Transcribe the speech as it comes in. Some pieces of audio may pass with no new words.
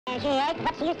What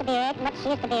she used to be, what she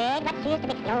used to be, what she used to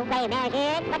be. No gray mare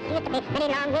here, what she used to be many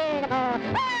long years ago. Oh,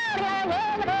 many long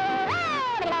years ago. Oh,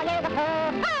 many long years ago.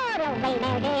 Oh, no gray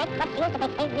mare here, what she used to be,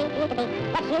 used to be,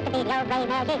 what she used to be. No gray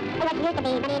mare here, what she used to be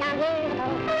many long years ago.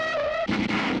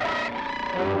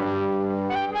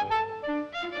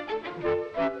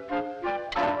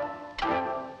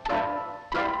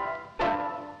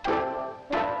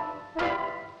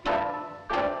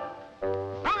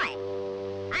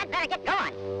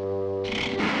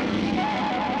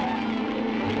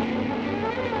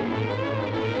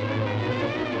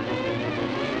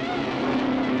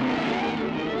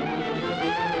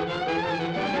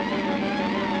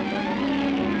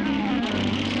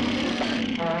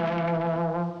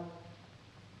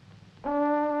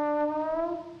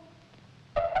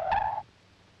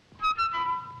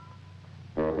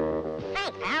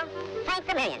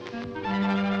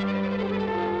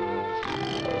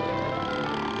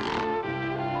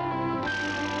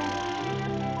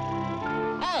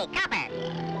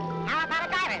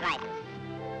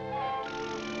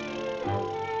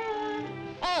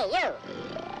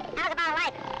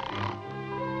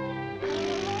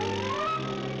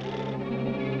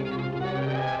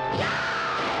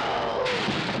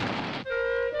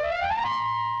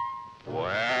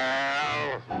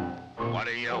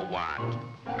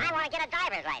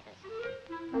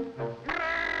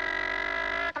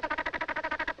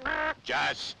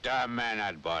 Just a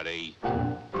minute, buddy.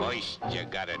 First, you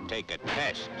gotta take a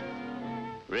test.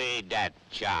 Read that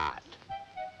chart.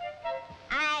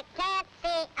 I can't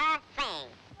see a thing.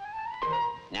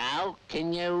 Now,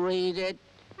 can you read it?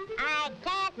 I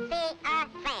can't see a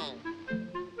thing.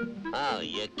 Oh,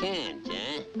 you can't,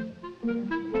 eh?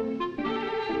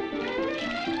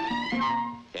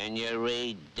 Can you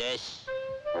read this?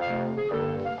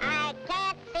 I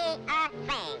can't see a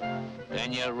thing.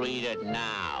 Can you read it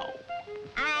now?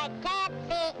 I can't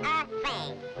see a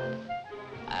thing.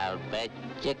 I'll bet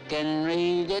you can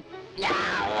read it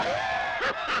now.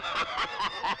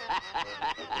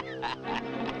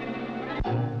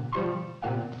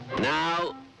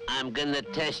 Now, I'm gonna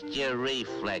test your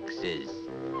reflexes.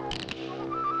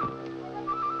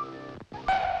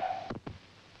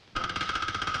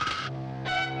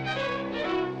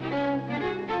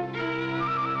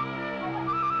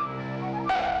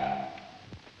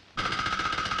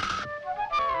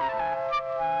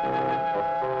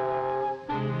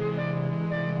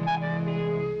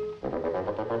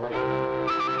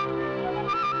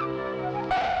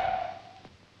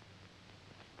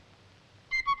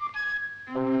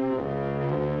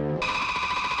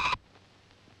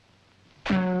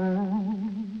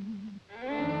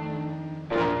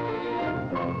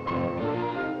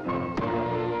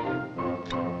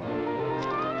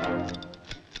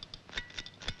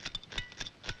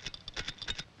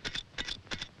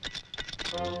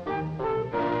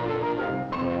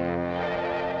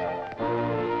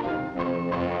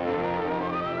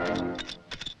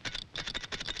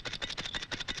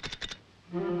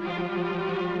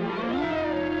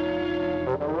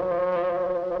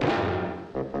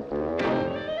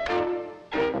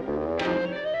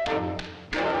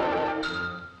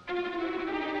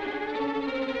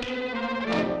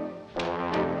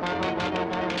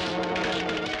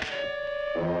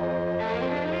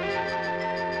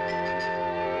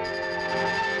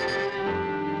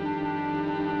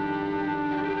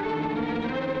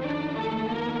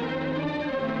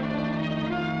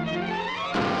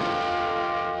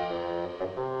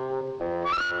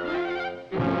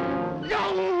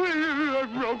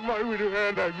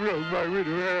 I broke my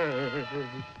little hand.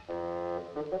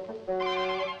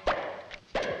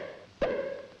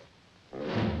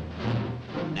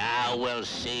 Now we'll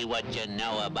see what you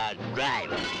know about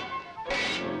driving.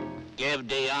 Give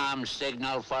the arm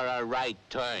signal for a right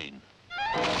turn.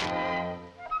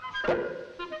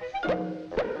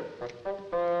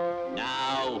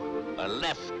 Now, a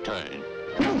left turn.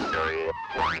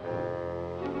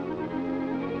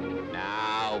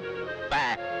 Now,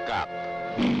 back up.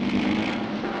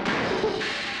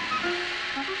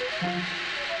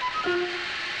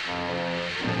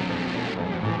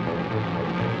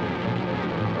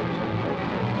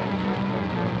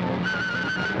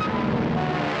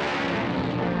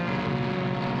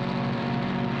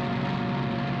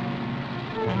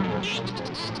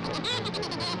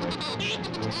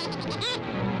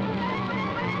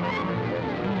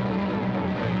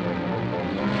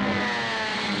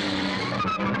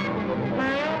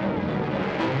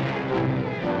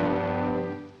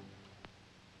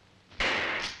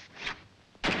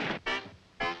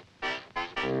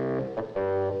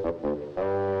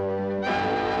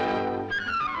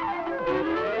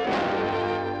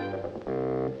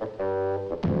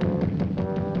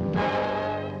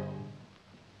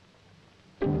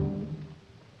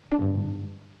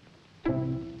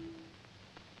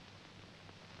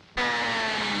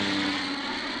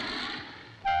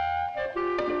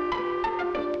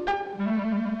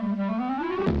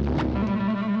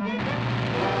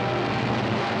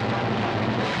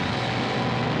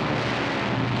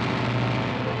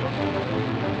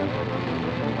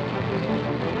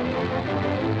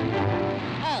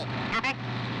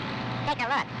 a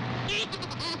look.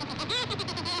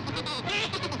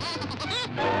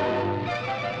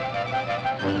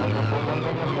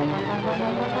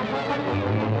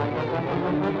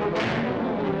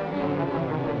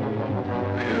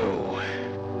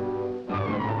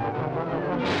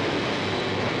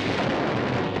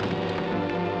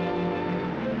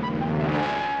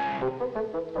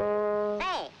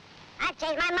 Say, I've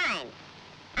changed my mind.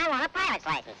 I want a pilot's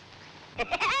license.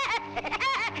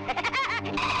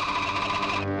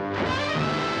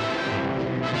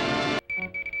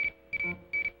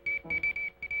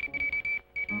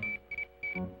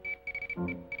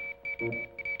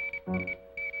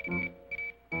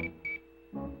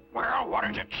 Well, what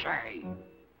does it say?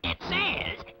 It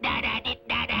says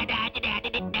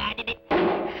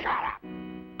da-da-da-da-da-da-da-da-da-da-da. Shut up.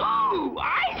 Oh,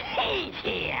 I hate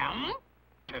him.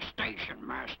 To Station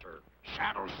Master,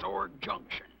 Saddle Sword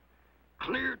Junction.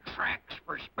 Clear tracks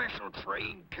for special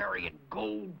train carrying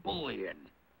gold bullion.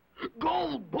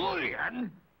 Gold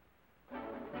bullion?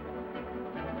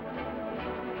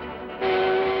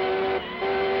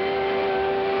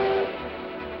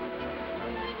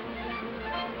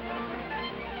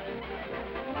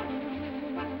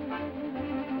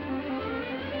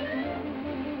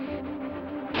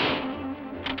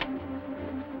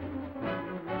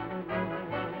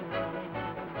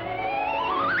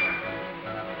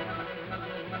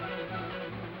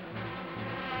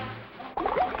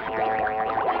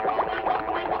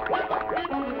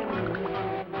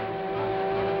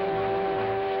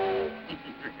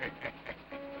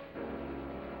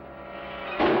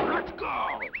 Let's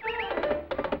go!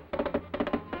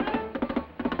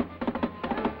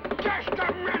 Just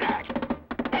a minute!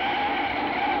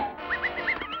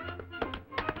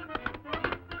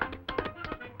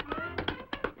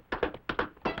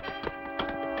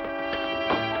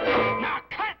 Now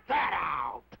cut that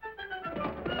out!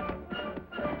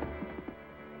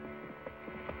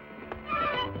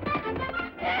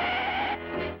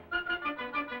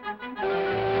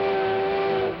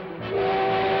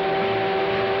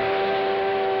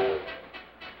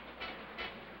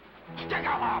 Stick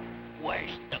 'em up!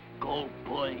 Where's the gold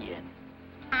bullion?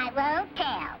 I won't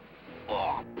tell.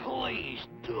 Oh, please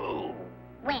do.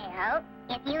 Well,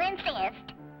 if you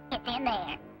insist, it's in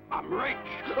there. I'm rich!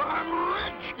 I'm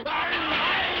rich!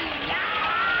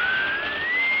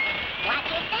 Watch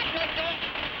your step, mister.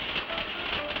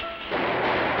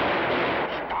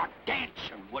 Start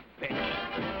dancing, Woodpecker.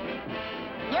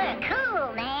 You're a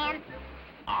cool man.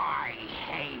 I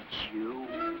hate you.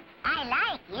 I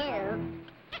like you.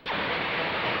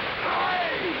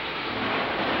 Hey!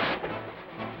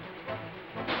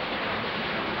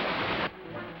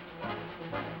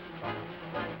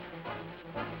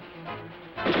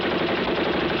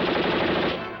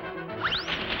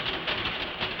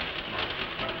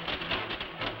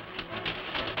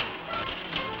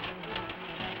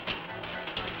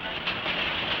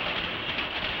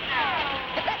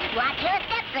 Watch your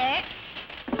step, sir.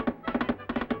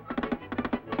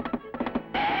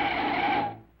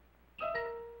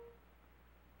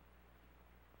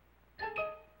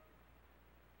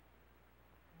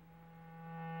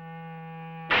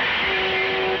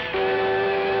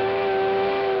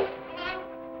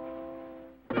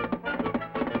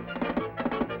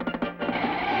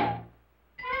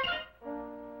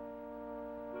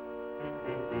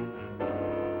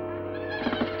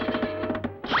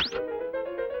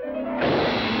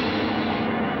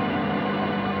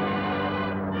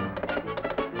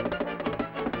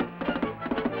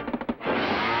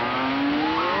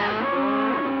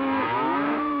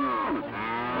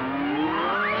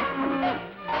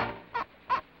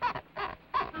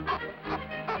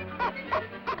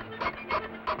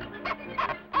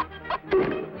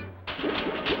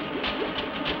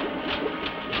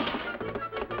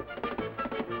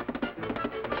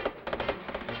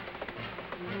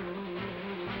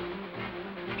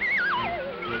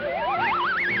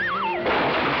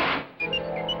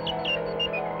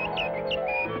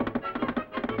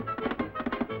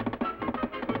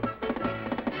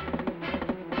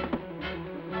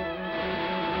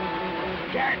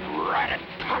 Get rid of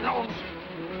tunnels!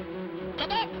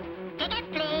 Ticket,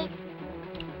 please.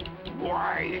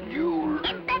 Why, you... In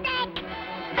the back.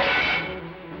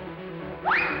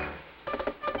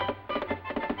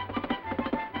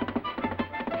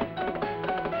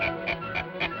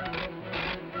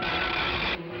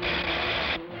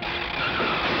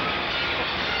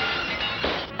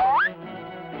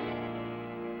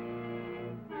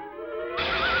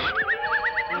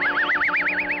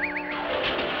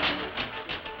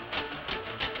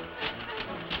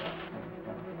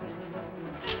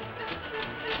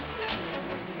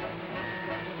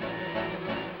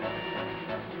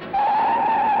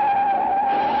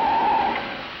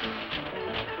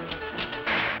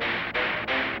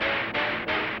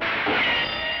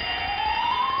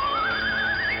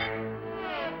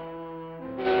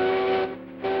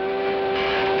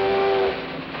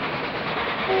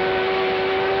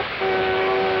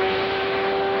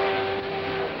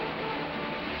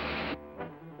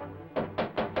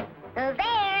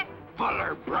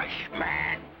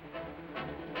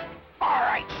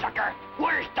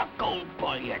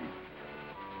 bullion.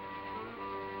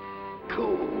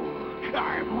 Cool.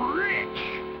 I'm rich.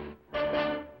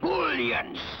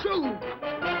 Bullion soup.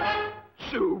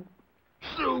 Soup.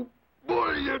 Soup.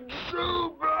 Bullion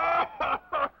soup.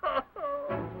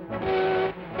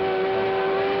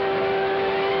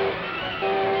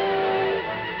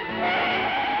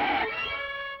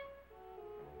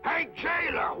 Hey,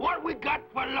 Taylor, what we got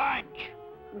for lunch?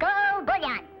 Go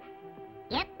bullion.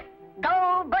 Yep,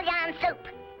 go bullion soup.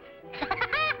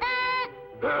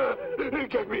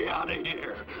 Get me out of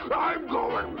here. I'm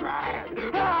going mad.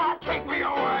 Take me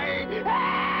away.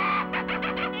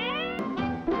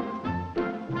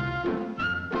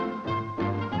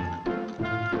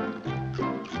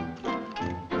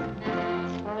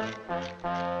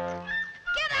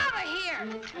 Get out of here!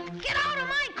 Get out of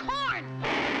my corn!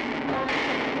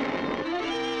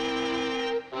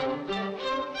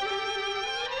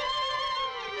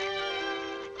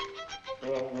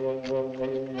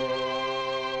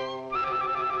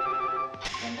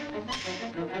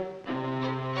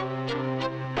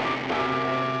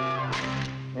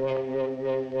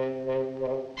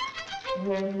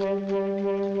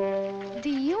 Do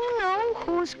you know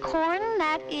whose corn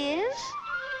that is?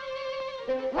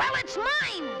 Well, it's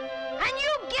mine! And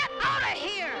you get out of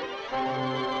here!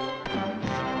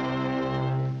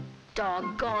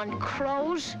 Doggone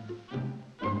crows.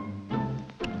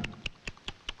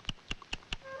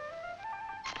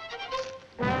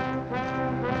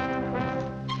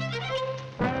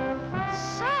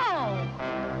 So,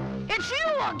 it's you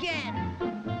again.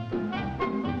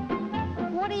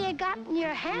 What do you got in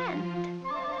your hand?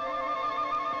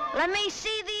 Let me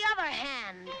see the other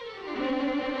hand.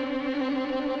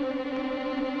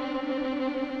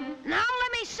 Now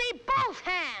let me see both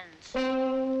hands.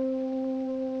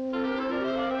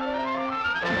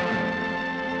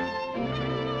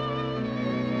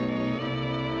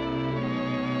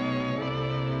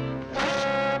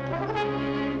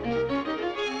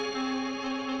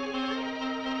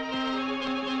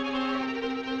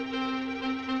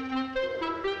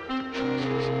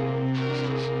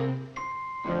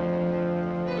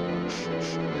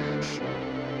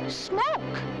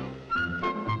 Smoke.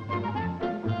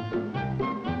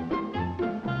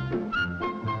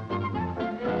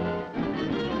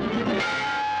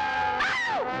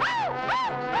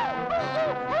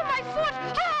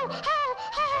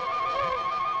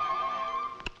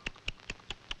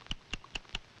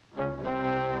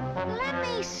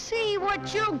 See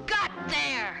what you got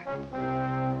there.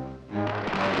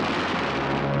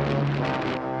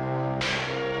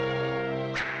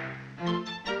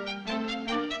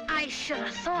 I should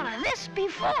have thought of this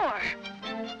before.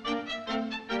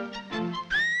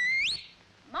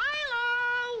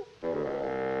 Milo!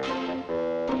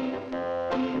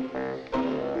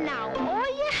 Now, all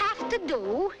you have to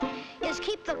do is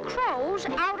keep the crows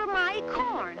out of my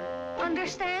corn.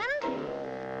 Understand?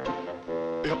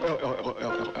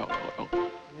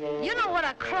 You know what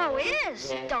a crow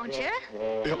is, don't you?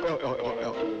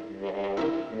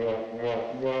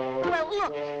 Well,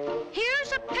 look,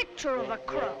 here's a picture of a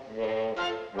crow.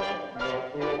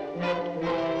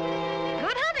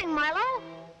 Good hunting, Milo.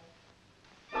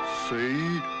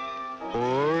 C-R-O-W,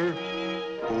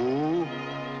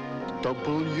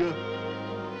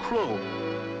 crow.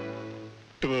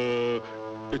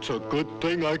 It's a good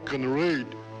thing I can read.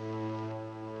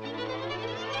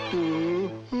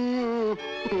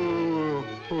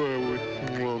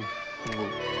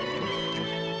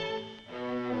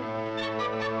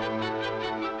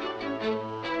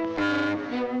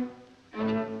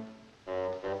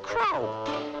 Crow.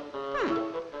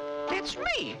 It's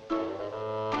me.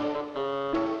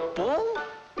 Bull?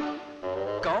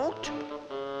 Goat?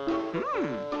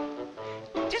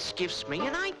 This gives me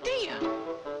an idea.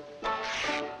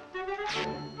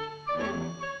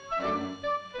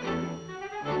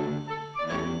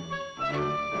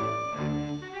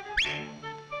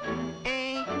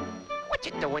 What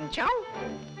you doing, Joe?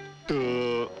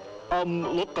 I'm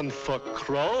looking for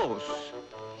crows.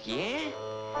 Yeah?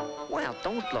 Well,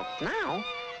 don't look now,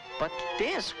 but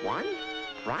there's one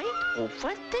right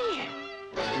over there.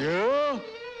 Yeah?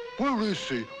 Where is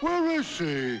he? Where is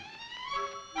he?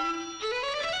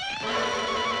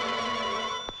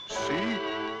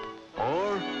 C-R-O-W,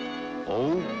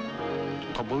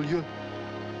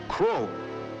 crow.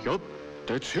 Yup,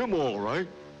 that's him all right.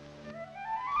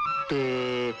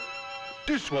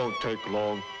 This won't take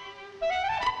long.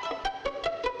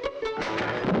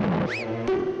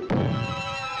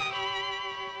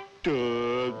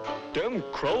 Them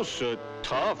crows are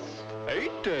tough,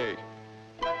 ain't they?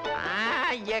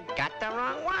 Ah, you got the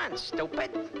wrong one,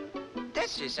 stupid.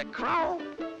 This is a crow.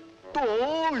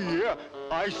 Oh, yeah,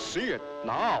 I see it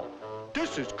now.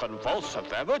 This is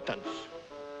convulsive evidence.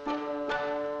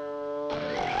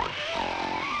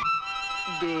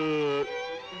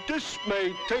 This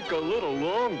may take a little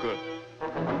longer.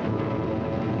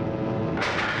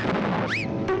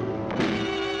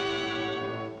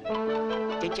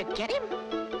 Did you get him?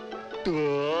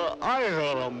 I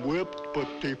had him whipped, but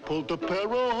they pulled a pair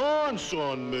of horns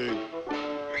on me.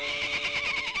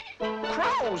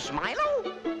 Crows, Milo.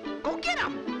 Go get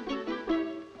him.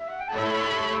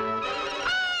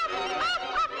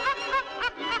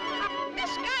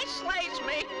 This guy slays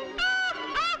me.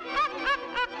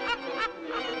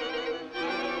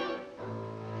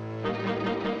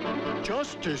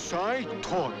 Just as I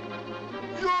thought.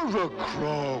 You're a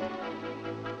crow.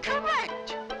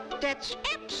 Correct. That's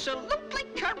absolutely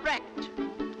correct.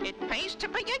 It pays to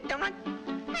be ignorant.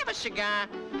 Have a cigar.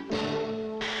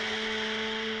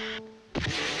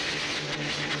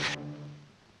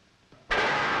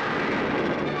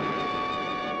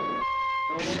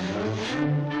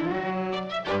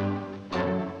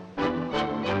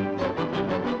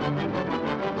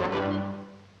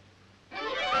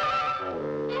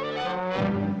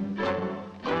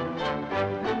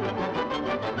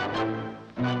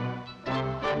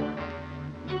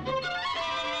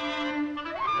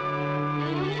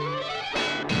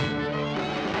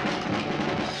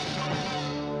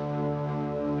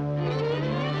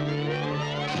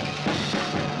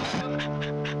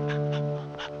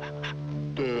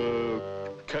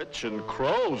 Catching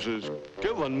crows is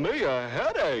giving me a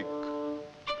headache.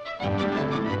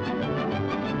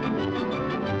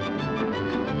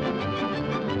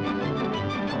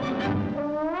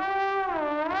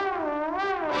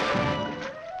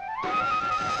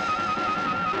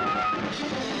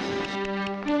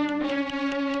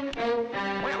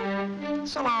 Well,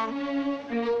 so long.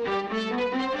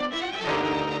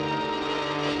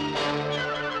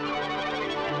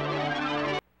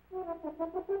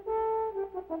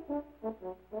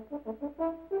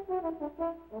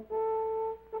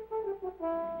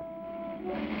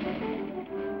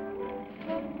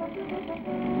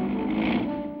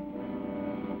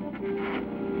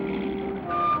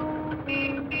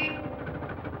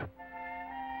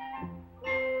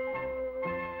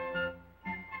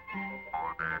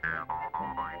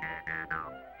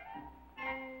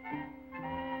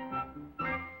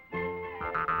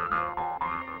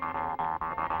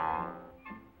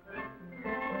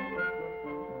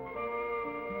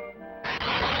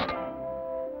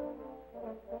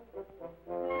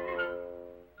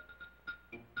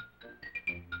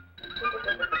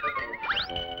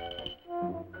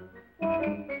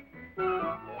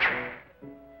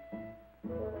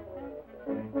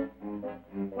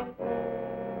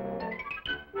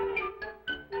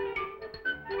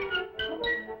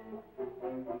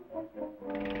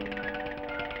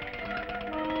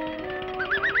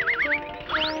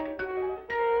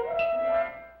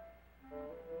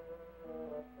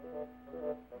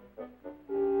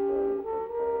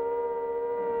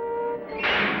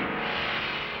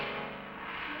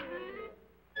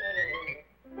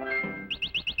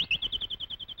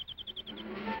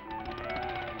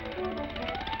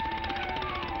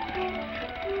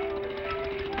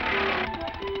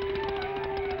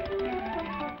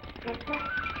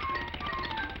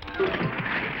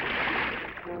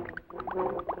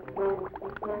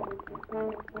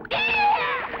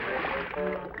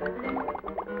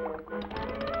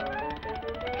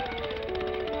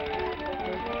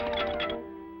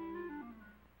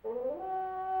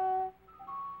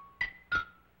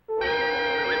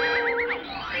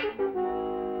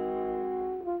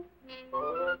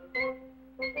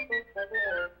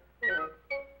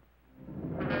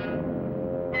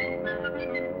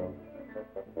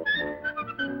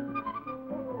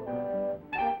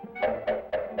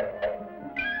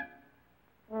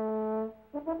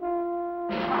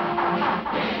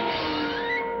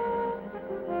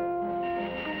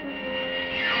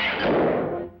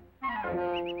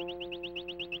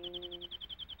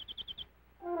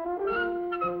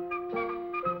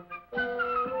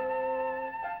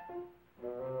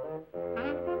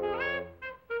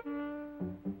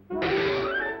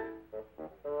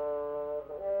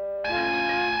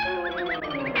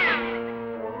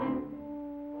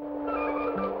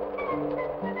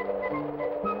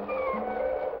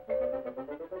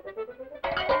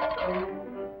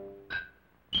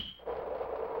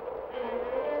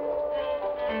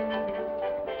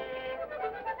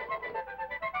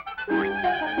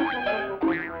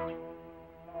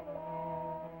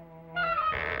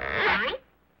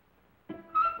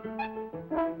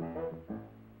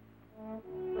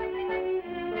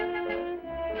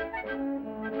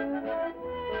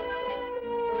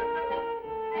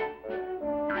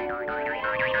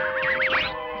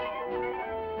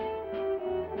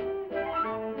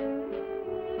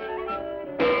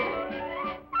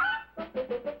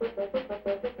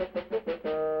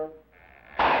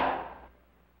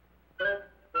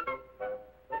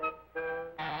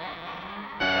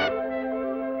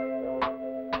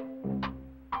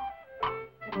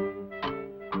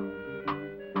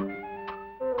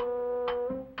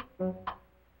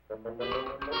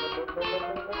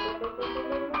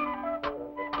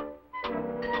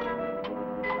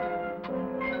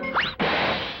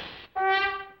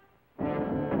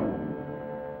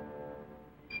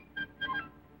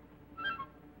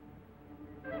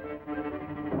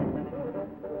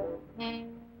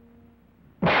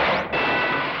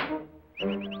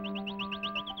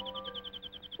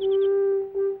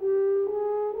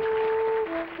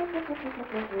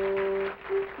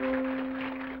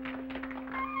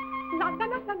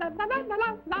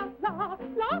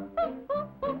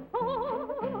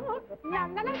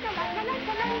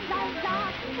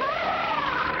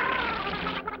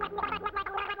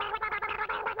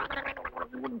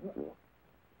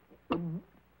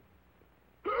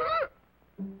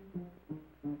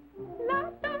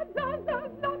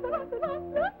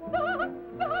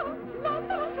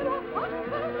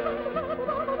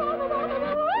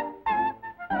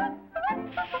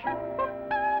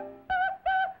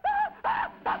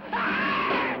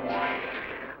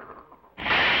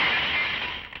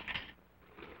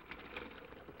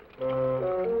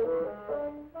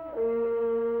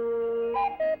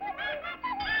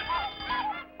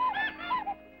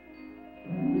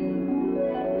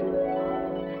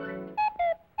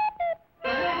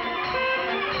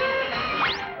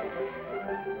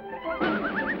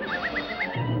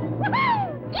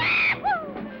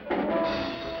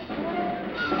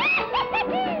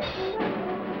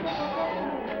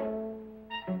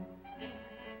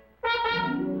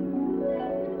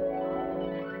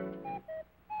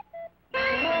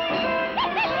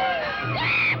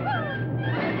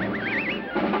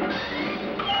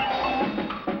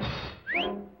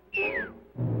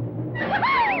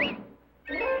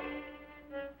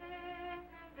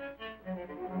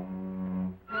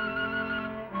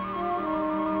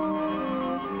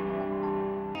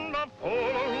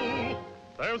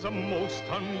 There's a most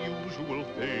unusual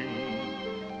thing,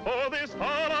 for this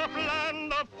far-off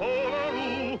land of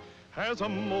Polaroo has a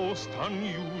most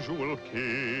unusual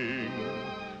king.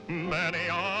 Many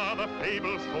are the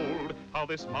fables told how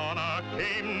this monarch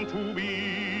came to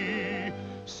be.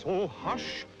 So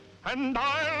hush, and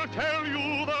I'll tell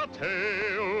you the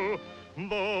tale,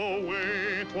 the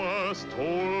way it was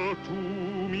told to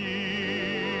me.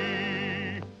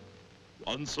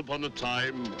 Once upon a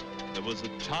time, there was a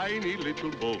tiny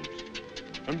little boat.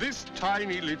 And this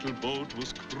tiny little boat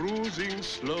was cruising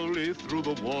slowly through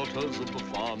the waters of the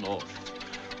far north,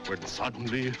 when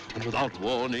suddenly, and without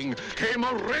warning, came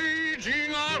a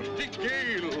raging Arctic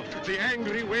gale. The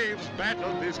angry waves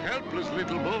battered this helpless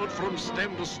little boat from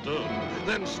stem to stern,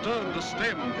 then stern to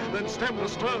stem, then stem to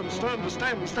stern, stern to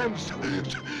stem, stem to stern.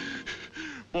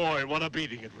 Boy, what a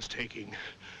beating it was taking.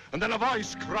 And then a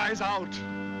voice cries out,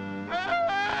 "Help!"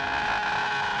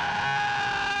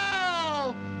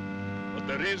 But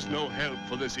there is no help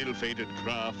for this ill-fated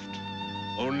craft.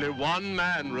 Only one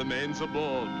man remains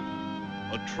aboard,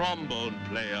 a trombone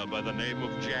player by the name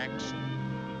of Jackson.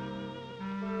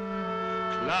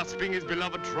 Clasping his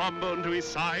beloved trombone to his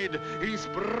side, he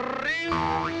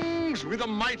springs with a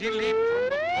mighty leap from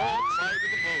the port side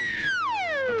of the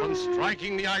boat. Upon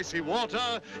striking the icy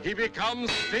water, he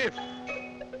becomes stiff.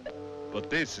 But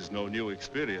this is no new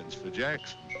experience for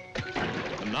Jackson.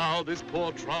 And now this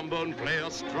poor trombone player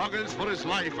struggles for his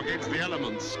life against the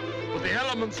elements. But the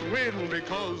elements win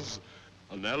because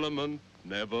an element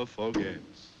never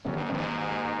forgets.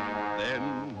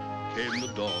 Then came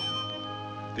the dawn.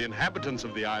 The inhabitants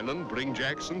of the island bring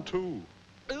Jackson 2.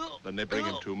 Then they bring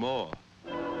him 2 more.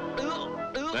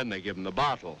 Then they give him the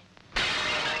bottle.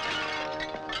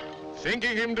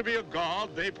 Thinking him to be a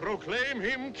god, they proclaim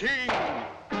him king.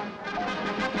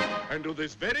 And to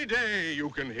this very day, you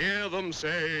can hear them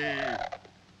say,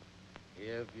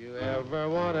 if you ever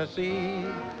want to see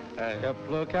a hip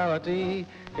locality,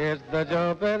 it's the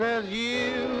jumpin'est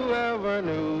you ever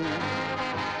knew.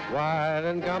 Why,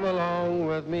 then come along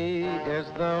with me, it's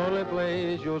the only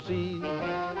place you'll see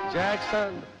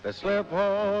Jackson, the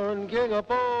slip-horn, king of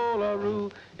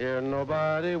Polaroo. Here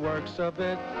nobody works a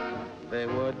bit, they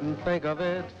wouldn't think of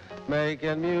it.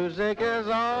 Making music is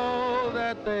all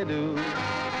that they do.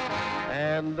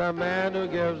 And the man who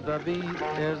gives the beat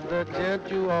is the gent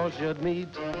you all should meet.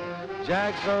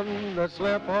 Jackson, the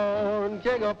slip-horn,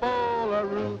 king of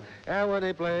Polaroo. And when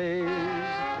he plays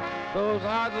those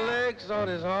hot licks on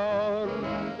his horn,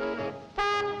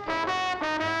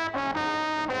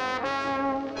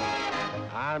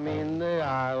 I mean the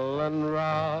island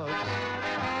rocks,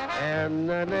 and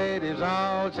the natives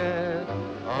all chant,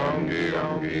 ongy,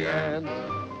 ongy, and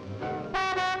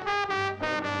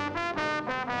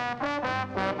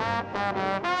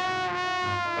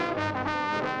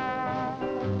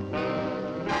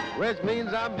which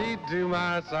means I'm beat to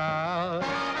my side.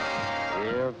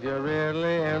 If you're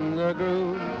really in the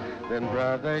groove, then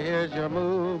brother, here's your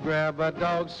move. Grab a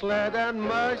dog sled and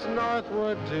march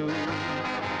northward too.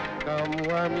 Come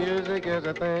where music is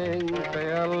a thing,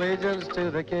 pay allegiance to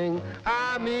the king.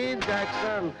 I mean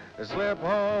Jackson, the slip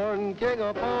horn, king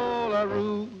of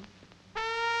Polaroo.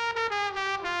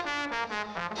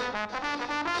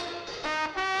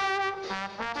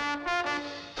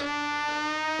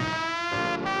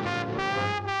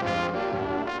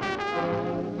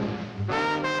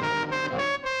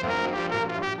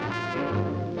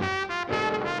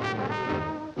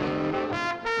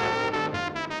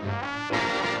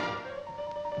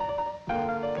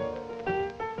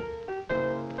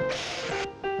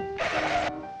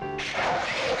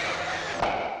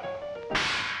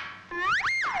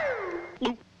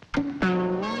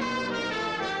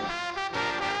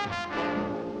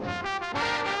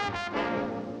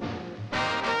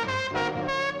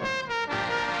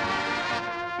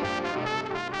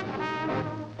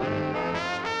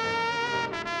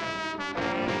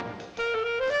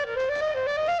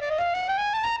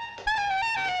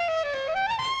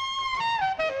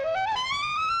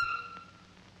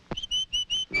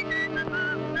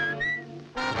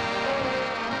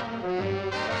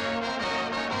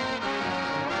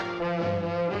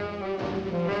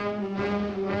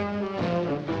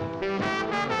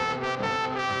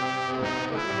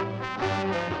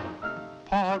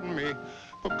 Pardon me,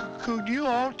 but could you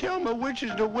all tell me which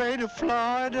is the way to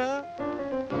Florida?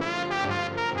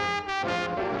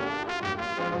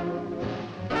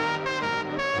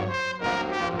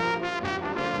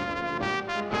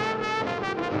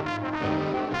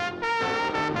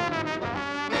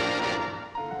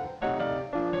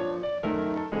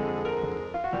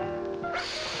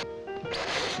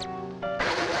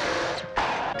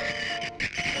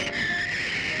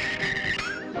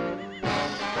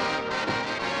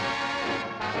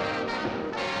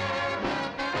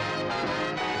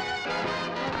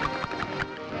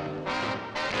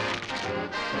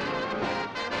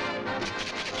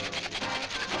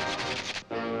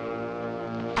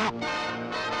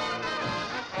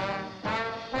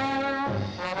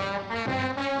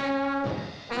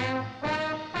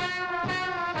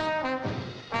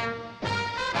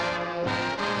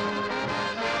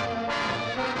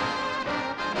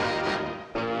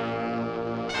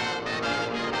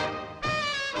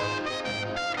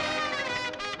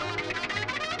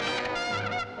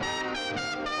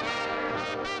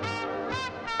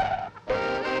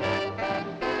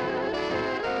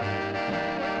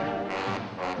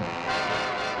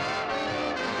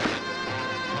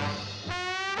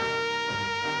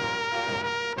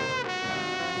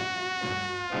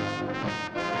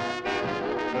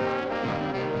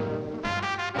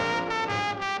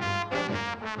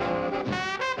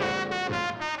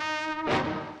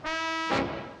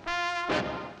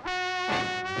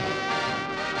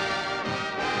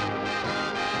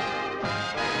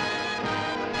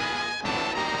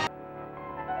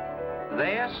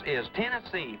 This is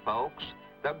Tennessee, folks,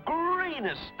 the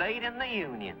greenest state in the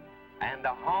Union, and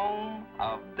the home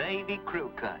of Davy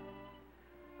Crewcut.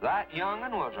 That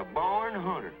young'un was a born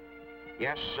hunter.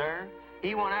 Yes, sir,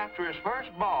 he went after his first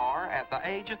bar at the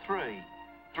age of 3.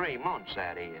 3 months,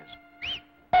 that is.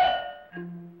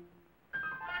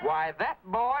 Why, that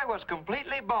boy was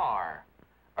completely bar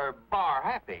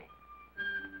happy.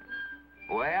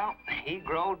 Well, he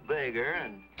growed bigger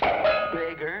and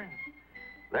bigger.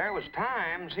 There was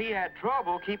times he had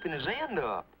trouble keeping his end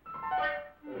up.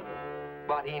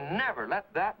 But he never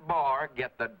let that bar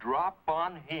get the drop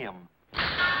on him.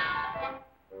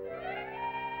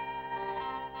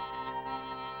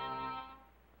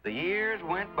 The years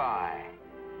went by,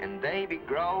 and Davy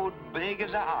growed big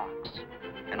as a ox,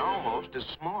 and almost as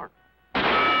smart.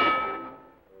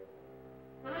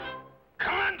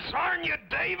 Consarn you,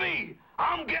 Davy!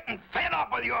 I'm getting fed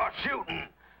up with your shooting.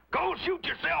 Go shoot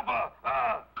yourself a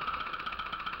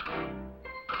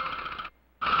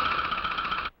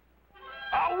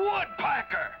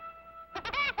woodpecker.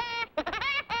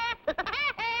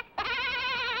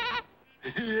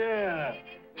 Yeah,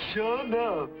 sure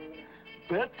enough.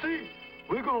 Betsy,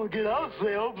 we're gonna get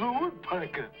ourselves a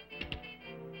woodpecker.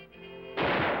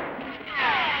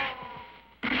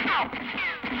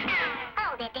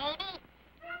 Hold it, Davy.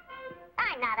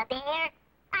 I'm not a bear.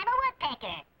 I'm a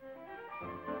woodpecker.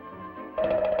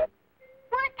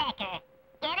 Woodpecker.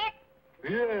 Get it?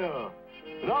 Yeah,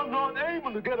 and I'm not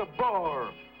aiming to get a bar.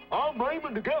 I'm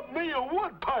aiming to get me a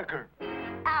woodpecker.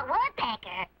 A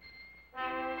woodpecker?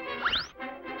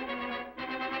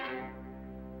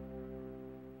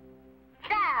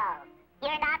 So,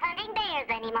 you're not hunting bears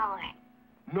anymore.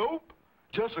 Nope,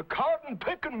 just a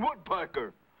cotton-picking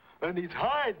woodpecker. And he's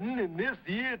hiding in this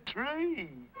here tree.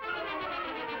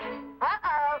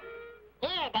 Uh-oh.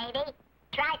 Here, Davy.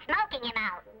 Try smoking him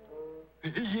out.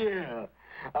 Yeah,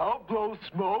 I'll blow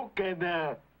smoke and,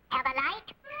 Have a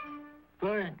light?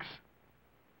 thanks.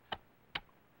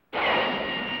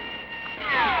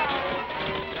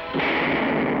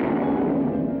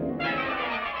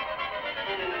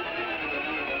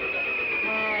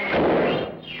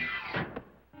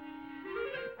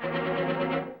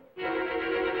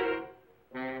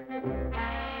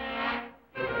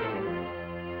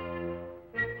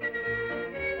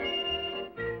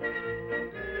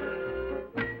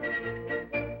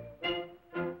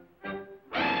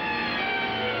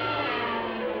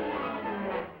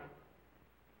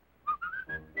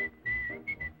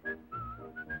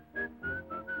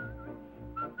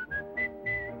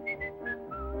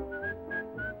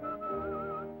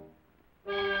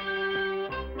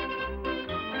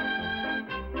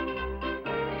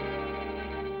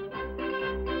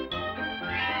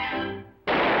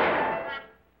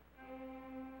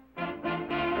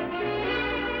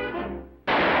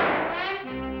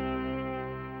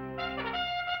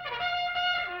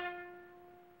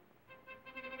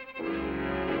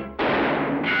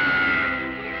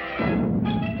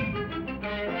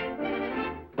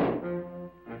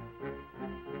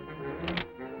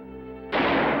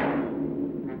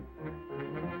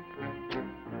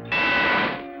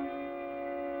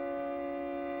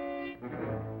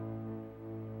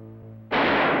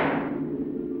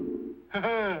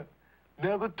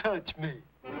 Never touch me.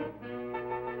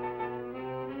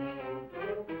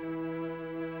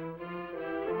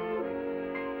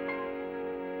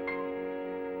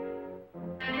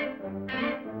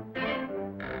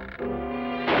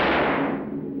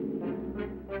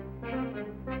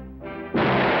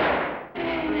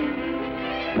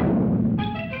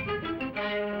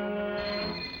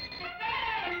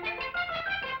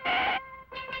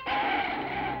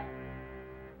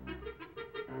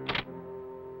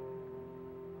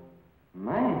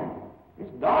 Man,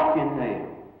 it's dark in there.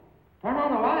 Turn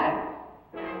on the light.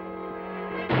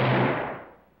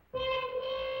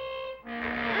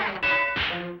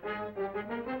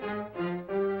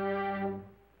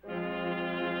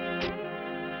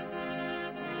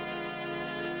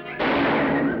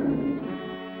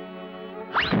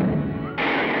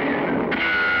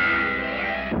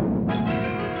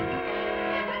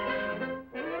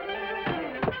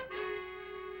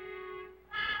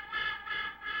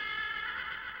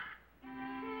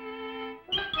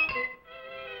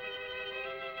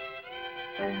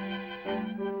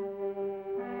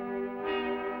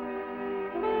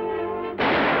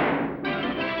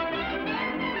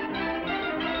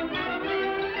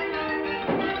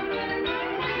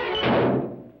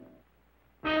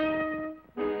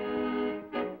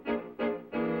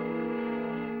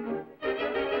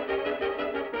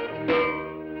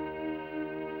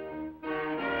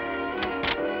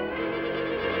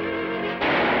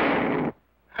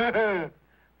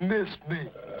 Missed me.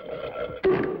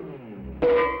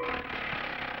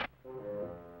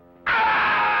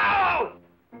 Ow!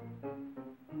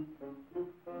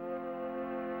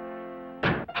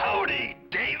 Howdy,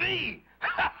 Davy.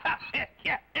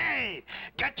 Hey,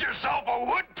 get yourself a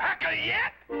woodpecker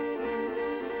yet?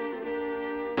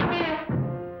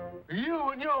 You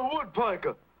and your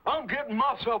woodpecker. I'm getting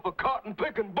myself a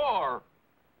cotton-picking bar.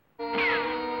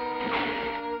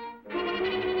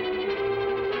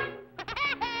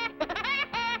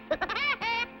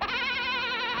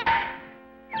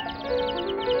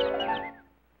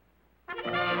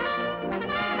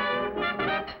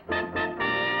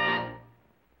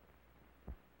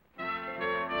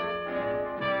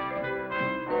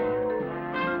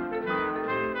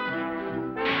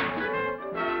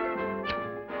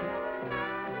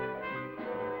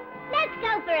 Let's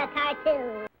go for a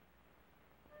cartoon.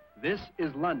 This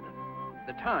is London.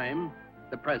 The time,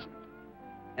 the present.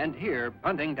 And here,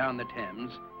 punting down the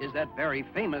Thames, is that very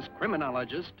famous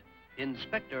criminologist,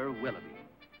 Inspector Willoughby.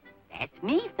 That's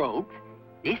me, folks.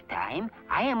 This time,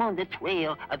 I am on the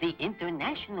trail of the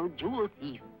international jewel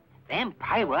thief,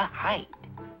 Vampira Hyde.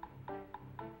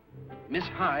 Miss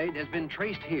Hyde has been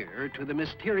traced here to the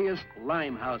mysterious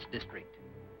Limehouse district.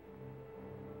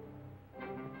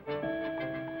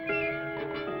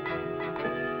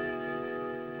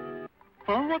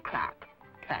 4 o'clock.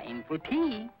 Time for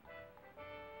tea.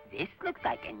 This looks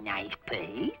like a nice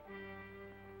place.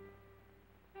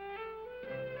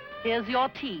 Here's your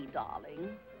tea, darling.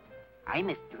 I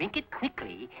must drink it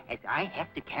quickly, as I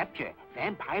have to capture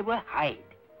Vampira Hyde.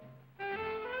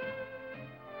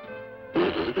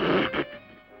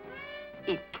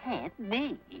 It can't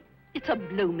me? It's a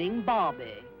blooming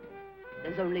Barbie.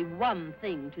 There's only one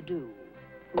thing to do.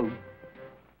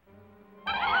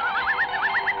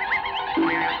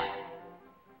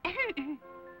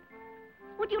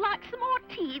 Would you like some more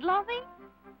tea, Lovey?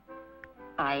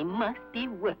 I must be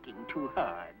working too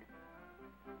hard.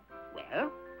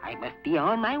 Well, I must be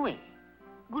on my way.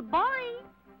 Goodbye.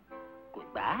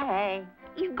 Goodbye.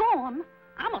 He's gone.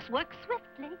 I must work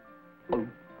swiftly.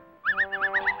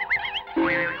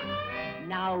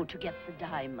 Now to get the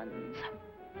diamonds.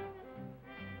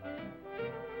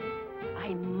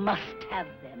 I must have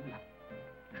them.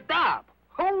 Stop!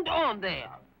 Hold on there!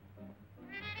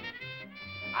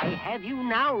 I have you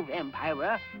now,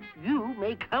 Vampira. You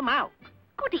may come out.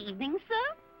 Good evening,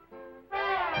 sir.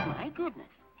 My goodness,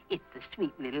 it's the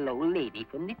sweet little old lady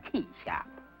from the tea shop.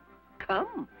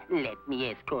 Come, let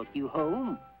me escort you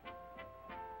home.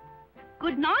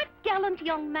 Good night, gallant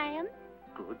young man.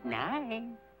 Good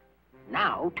night.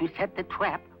 Now to set the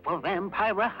trap for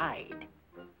Vampira Hyde.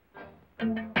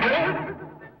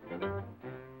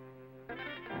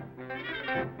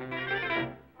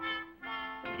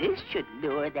 This should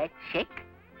lure that chick.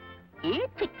 Here,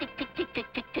 tick, tick, tick, tick,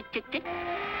 tick, tick, tick, tick, tick.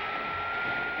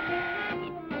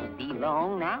 It won't be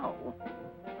long now.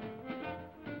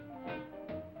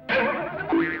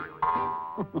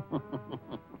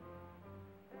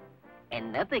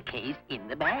 Another case in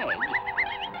the bag.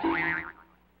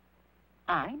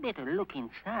 I better look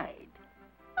inside.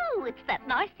 Oh, it's that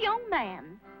nice young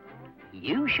man.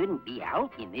 You shouldn't be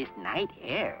out in this night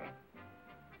air.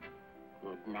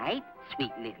 Good night,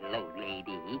 sweet little old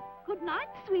lady. Good night,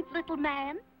 sweet little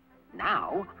man.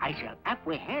 Now I shall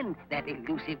apprehend that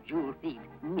elusive jewel thief,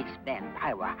 Miss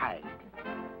Vampira Hyde.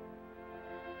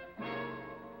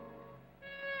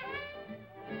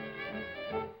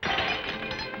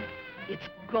 It's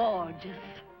gorgeous.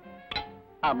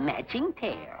 A matching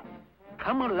pair.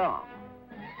 Come along.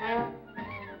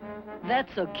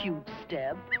 That's a cute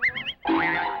step.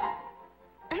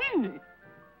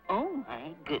 Oh,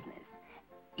 my goodness.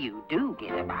 You do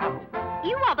get about.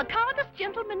 You are the kindest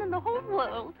gentleman in the whole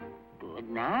world. Good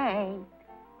night.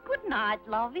 Good night,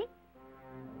 Lovey.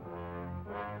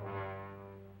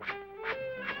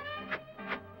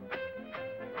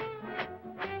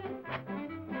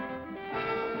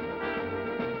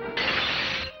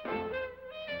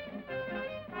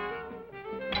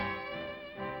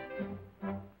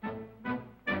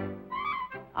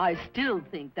 I still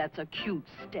think that's a cute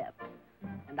step.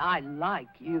 And I like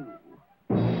you.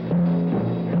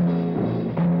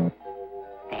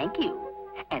 Thank you.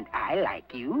 And I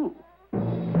like you.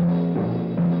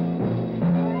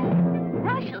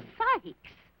 Russia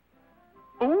sakes.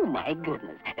 Oh, my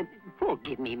goodness.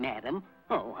 Forgive me, madam.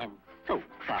 Oh, I'm so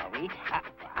sorry.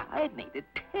 I've made a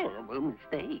terrible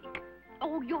mistake.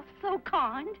 Oh, you're so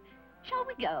kind. Shall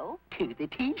we go? To the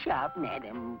tea shop,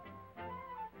 madam.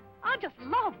 I just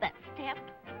love that step.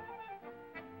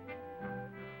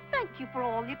 Thank you for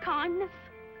all your kindness.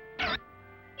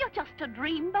 You're just a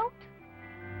dreamboat.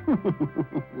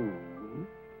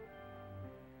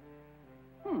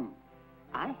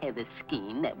 I have a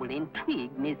scheme that will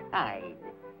intrigue Miss Hyde.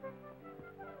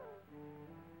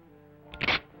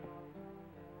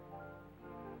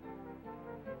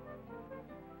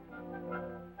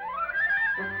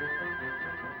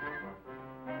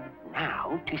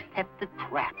 Now to set the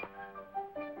trap.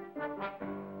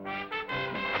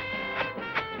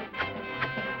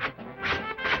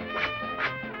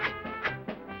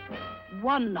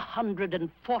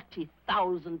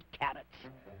 $140,000 carats.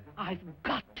 I've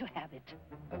got to have it.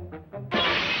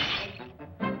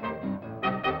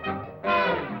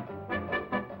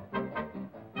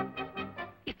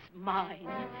 It's mine.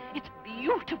 It's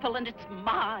beautiful and it's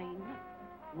mine.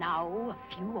 Now, a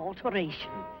few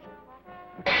alterations.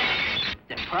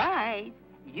 Surprise!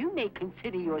 You may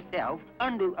consider yourself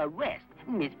under arrest,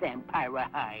 Miss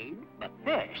Vampira Hyde. But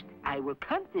first, I will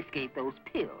confiscate those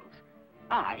pills.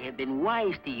 I have been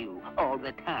wise to you all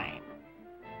the time.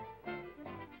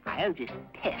 I'll just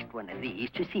test one of these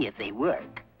to see if they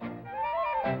work.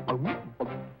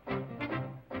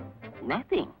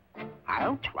 Nothing.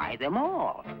 I'll try them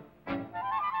all.